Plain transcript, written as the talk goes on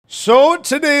So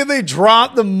today they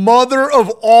dropped the mother of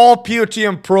all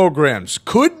POTM programs.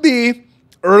 Could be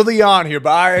early on here,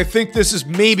 but I think this is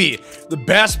maybe the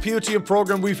best POTM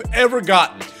program we've ever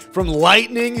gotten. From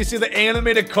Lightning, you see the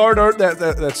animated card art,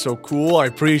 that's so cool, I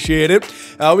appreciate it.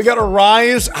 We got a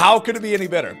Rise, how could it be any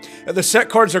better? The set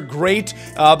cards are great,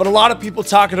 but a lot of people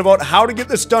talking about how to get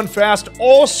this done fast.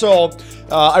 Also,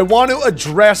 I want to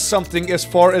address something as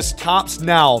far as tops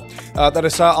now that I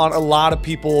saw on a lot of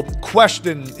people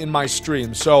question in my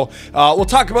stream. So we'll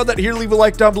talk about that here. Leave a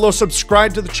like down below,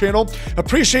 subscribe to the channel.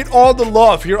 Appreciate all the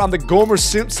love here on the Gomer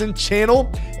Simpson channel,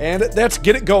 and let's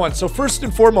get it going. So first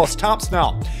and foremost, tops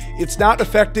now. It's not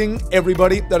affecting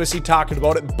everybody that I see talking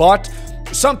about it, but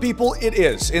some people it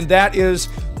is, and that is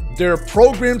their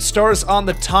programmed stars on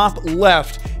the top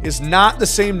left is not the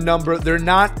same number. They're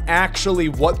not actually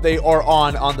what they are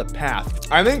on the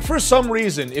path. I think for some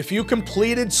reason, if you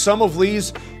completed some of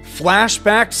these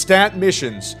flashback stat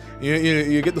missions,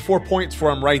 you get the 4 points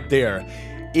for them right there.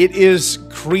 It is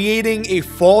creating a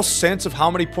false sense of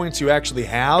how many points you actually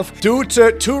have due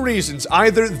to two reasons.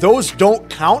 Either those don't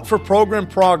count for program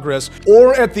progress,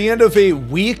 or at the end of a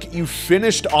week you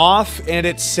finished off and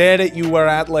it said that you were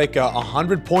at like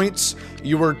 100 points.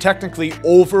 You were technically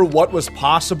over what was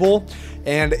possible,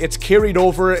 and it's carried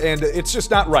over, and it's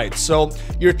just not right. So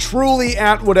you're truly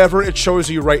at whatever it shows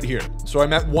you right here. So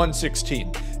I'm at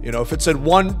 116. You know, if it said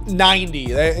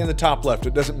 190 in the top left,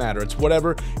 it doesn't matter. It's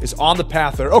whatever is on the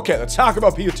path there. Okay, let's talk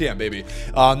about POTM, baby.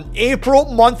 April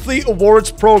monthly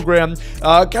awards program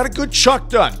got a good chunk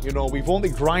done. You know, we've only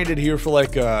grinded here for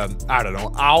like, I don't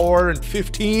know, hour and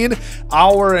 15,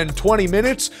 hour and 20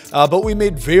 minutes, but we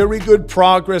made very good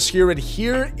progress here, and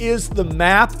here is the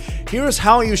map. Here's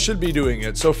how you should be doing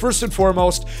it. So first and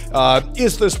foremost,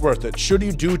 is this worth it? Should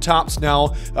you do tops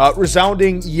now?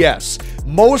 Resounding yes.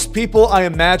 Most people, I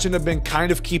imagine, have been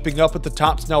kind of keeping up with the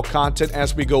tops now content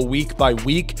as we go week by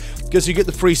week, because you get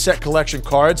the free set collection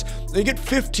cards. You get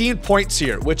 15 points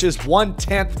here, which is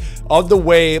 1/10 of the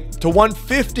way to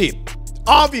 150.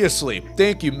 Obviously,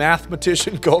 thank you,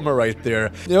 mathematician Gomer right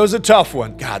there. It was a tough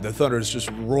one. God, the thunder is just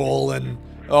rolling.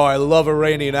 Oh, I love a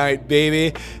rainy night,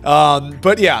 baby.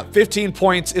 But yeah, 15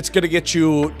 points, it's going to get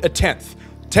you a 10th.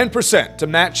 10% to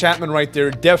Matt Chapman right there.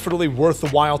 Definitely worth the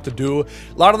while to do.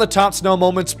 A lot of the tops now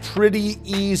moments pretty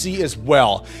easy as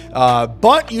well.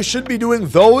 But you should be doing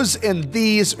those and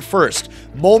these first.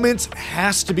 Moments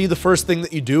has to be the first thing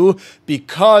that you do,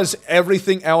 because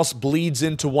everything else bleeds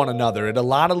into one another. And a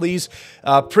lot of these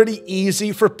pretty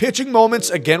easy. For pitching moments,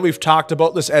 again, we've talked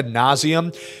about this ad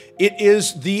nauseum. It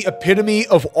is the epitome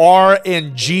of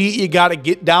RNG. You got to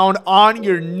get down on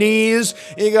your knees.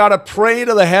 You got to pray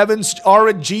to the heavens,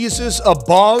 Jesus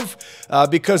above,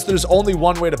 because there's only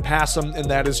one way to pass them,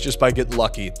 and that is just by getting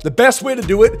lucky. The best way to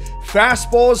do it,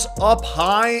 fastballs up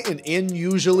high and in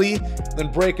usually,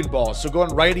 then breaking balls. So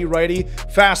going righty,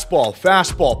 fastball,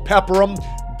 pepper them,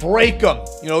 break them.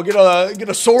 You know, get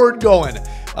a sword going.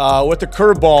 With the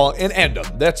curveball and end them.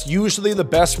 That's usually the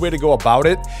best way to go about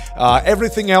it.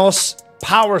 Everything else,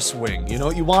 power swing. You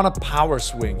know, you want a power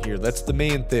swing here. That's the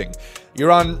main thing.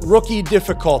 You're on rookie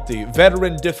difficulty,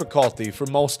 veteran difficulty for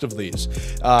most of these.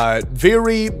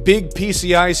 Very big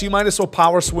PCIs. You might as well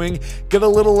power swing. Get a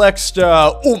little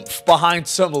extra oomph behind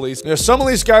some of these. Now, some of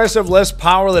these guys have less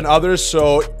power than others,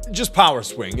 so just power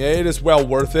swing. It is well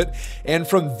worth it. And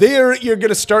from there, you're going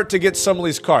to start to get some of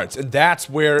these cards. And that's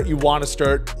where you want to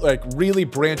start like really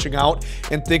branching out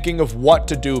and thinking of what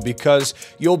to do, because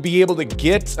you'll be able to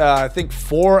get, I think,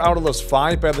 4 out of those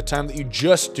 5 by the time that you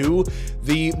just do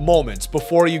the moments,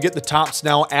 before you get the tops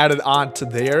now added on to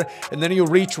there. And then you'll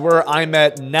reach where I'm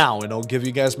at now, and I'll give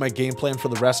you guys my game plan for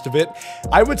the rest of it.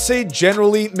 I would say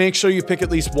generally make sure you pick at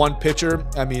least one pitcher.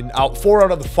 I mean, 4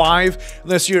 out of the 5.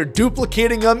 Unless you're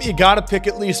duplicating them, you gotta pick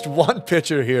at least one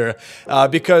pitcher here,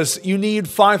 because you need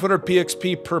 500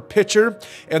 PXP per pitcher.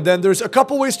 And then there's a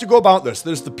couple ways to go about this.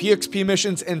 There's the PXP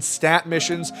missions and stat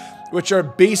missions, which are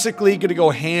basically gonna go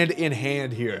hand in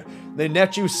hand here. They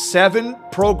net you 7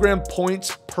 program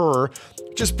points per,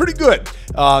 which is pretty good.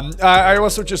 I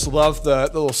also just love the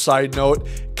little side note.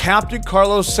 Captain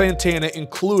Carlos Santana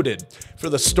included for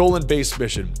the stolen base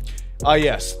mission.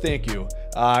 Yes, thank you.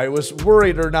 I was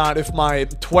worried or not if my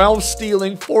 12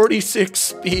 stealing, 46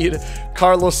 speed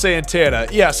Carlos Santana.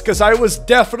 Yes, because I was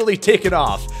definitely taken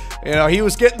off. You know, he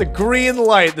was getting the green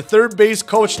light. The third base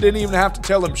coach didn't even have to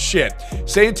tell him shit.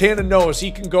 Santana knows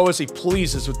he can go as he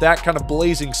pleases with that kind of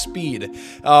blazing speed.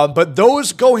 But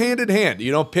those go hand in hand.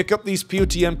 You know, pick up these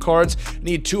POTM cards,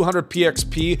 need 200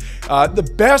 PXP.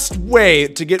 The best way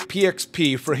to get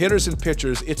PXP for hitters and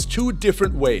pitchers, it's 2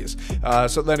 different ways.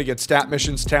 So then again, stat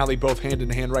missions tally both hand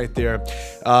hand in hand right there.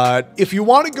 If you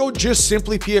want to go just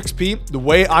simply PXP, the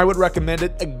way I would recommend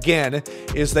it, again,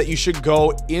 is that you should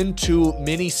go into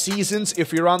mini seasons.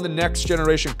 If you're on the next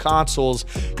generation consoles,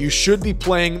 you should be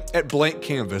playing at blank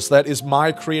canvas. That is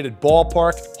my created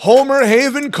ballpark. Homer,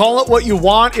 Haven, call it what you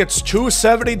want. It's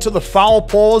 270 to the foul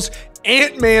poles.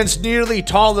 Ant-Man's nearly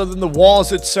taller than the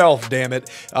walls itself, damn it.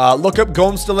 Look up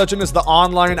Gomes the Legend as the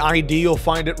online ID. You'll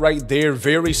find it right there.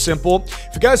 Very simple. If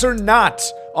you guys are not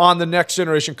on the next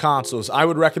generation consoles, I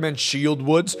would recommend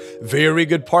Shieldwoods. Very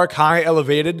good park, high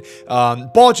elevated.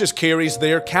 Ball just carries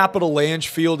there. Capitol Lange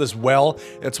Field as well.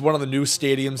 It's one of the new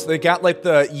stadiums. They got like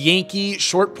the Yankee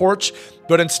short porch,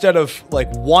 but instead of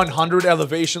like 100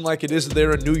 elevation like it is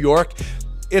there in New York,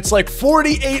 it's like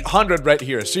 4,800 right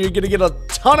here. So you're going to get a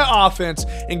ton of offense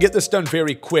and get this done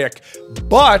very quick.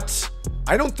 But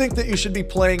I don't think that you should be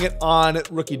playing it on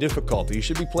rookie difficulty. You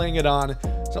should be playing it on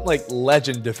something like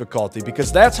legend difficulty,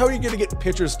 because that's how you're going to get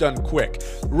pitchers done quick.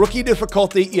 Rookie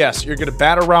difficulty, yes, you're going to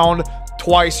bat around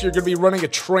twice. You're going to be running a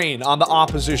train on the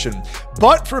opposition.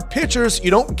 But for pitchers, you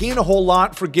don't gain a whole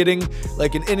lot for getting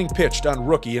like an inning pitched on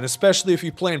rookie. And especially if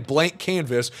you're playing blank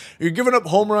canvas, you're giving up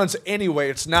home runs anyway.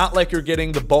 It's not like you're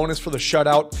getting the bonus for the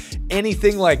shutout,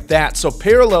 anything like that. So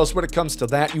parallels when it comes to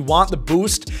that. You want the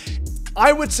boost.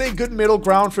 I would say good middle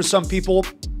ground for some people.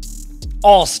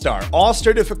 All-Star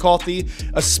difficulty,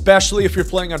 especially if you're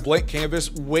playing on blank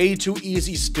canvas, way too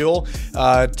easy still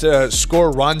to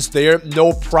score runs there,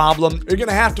 no problem. You're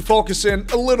gonna have to focus in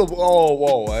a little. Oh,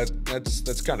 whoa,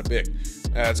 that's kind of big.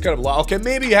 It's kind of a lot. Okay,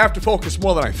 maybe you have to focus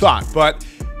more than I thought, but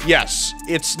yes,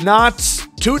 it's not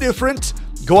too different.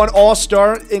 Go on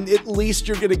All-Star, and at least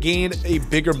you're gonna gain a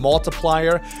bigger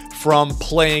multiplier from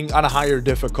playing on a higher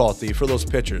difficulty for those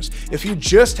pitchers. If you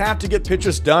just have to get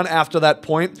pitchers done after that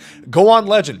point, go on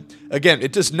Legend. Again,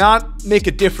 it does not make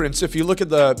a difference if you look at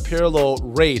the parallel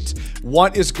rate.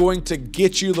 What is going to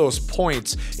get you those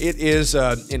points? It is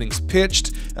innings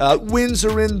pitched. Wins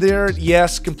are in there.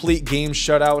 Yes, complete game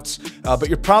shutouts. But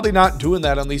you're probably not doing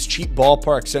that on these cheap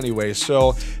ballparks anyway.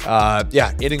 So,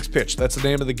 yeah, innings pitched. That's the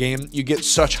name of the game. You get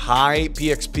such high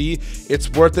PXP.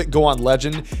 It's worth it. Go on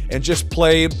Legend and just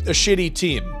play a shitty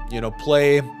team. You know,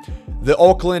 play the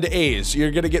Oakland A's. You're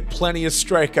going to get plenty of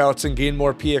strikeouts and gain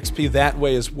more PXP that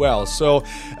way as well. So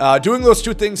doing those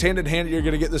two things hand in hand, you're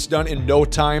going to get this done in no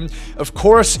time. Of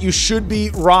course, you should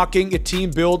be rocking a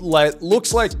team build that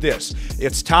looks like this.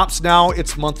 It's Tops Now.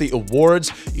 It's monthly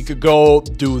awards. You could go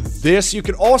do this. You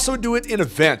could also do it in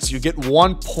events. You get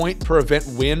 1 point per event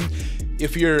win.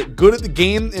 If you're good at the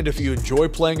game and if you enjoy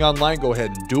playing online, go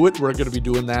ahead and do it. We're going to be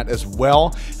doing that as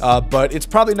well. But it's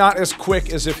probably not as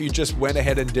quick as if you just went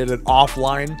ahead and did it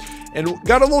offline and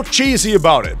got a little cheesy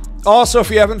about it. Also, if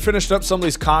you haven't finished up some of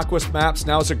these Conquest maps,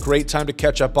 now is a great time to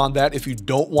catch up on that if you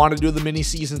don't want to do the mini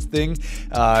seasons thing.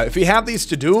 If you have these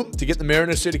to do to get the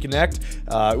Mariner City Connect,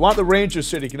 you want the Ranger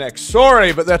City Connect.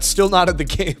 Sorry, but that's still not in the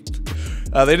game.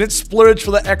 They didn't splurge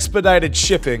for the expedited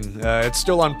shipping. It's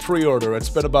still on pre-order. It's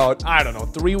been about, I don't know,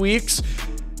 3 weeks.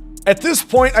 At this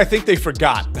point, I think they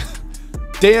forgot.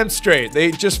 Damn straight.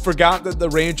 They just forgot that the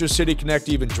Ranger City Connect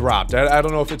even dropped. I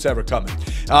don't know if it's ever coming.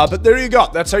 But there you go.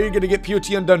 That's how you're going to get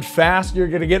POTM done fast. You're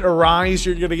going to get Arise.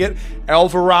 You're going to get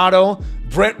Alvarado,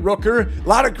 Brent Rooker. A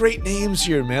lot of great names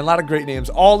here, man. A lot of great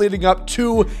names. All leading up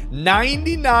to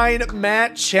 99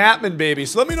 Matt Chapman, baby.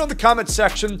 So let me know in the comment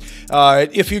section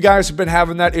if you guys have been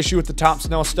having that issue with the Tops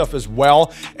Now stuff as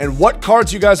well, and what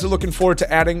cards you guys are looking forward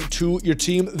to adding to your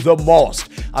team the most.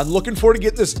 I'm looking forward to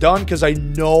get this done because I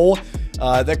know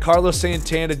that Carlos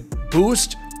Santana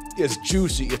boost is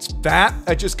juicy. It's fat.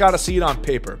 I just got to see it on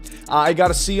paper. I got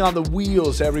to see on the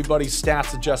wheels everybody's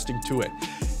stats adjusting to it.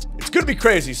 It's going to be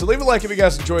crazy. So leave a like if you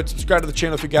guys enjoyed. Subscribe to the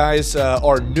channel if you guys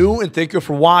are new. And thank you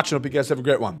for watching. Hope you guys have a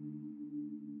great one.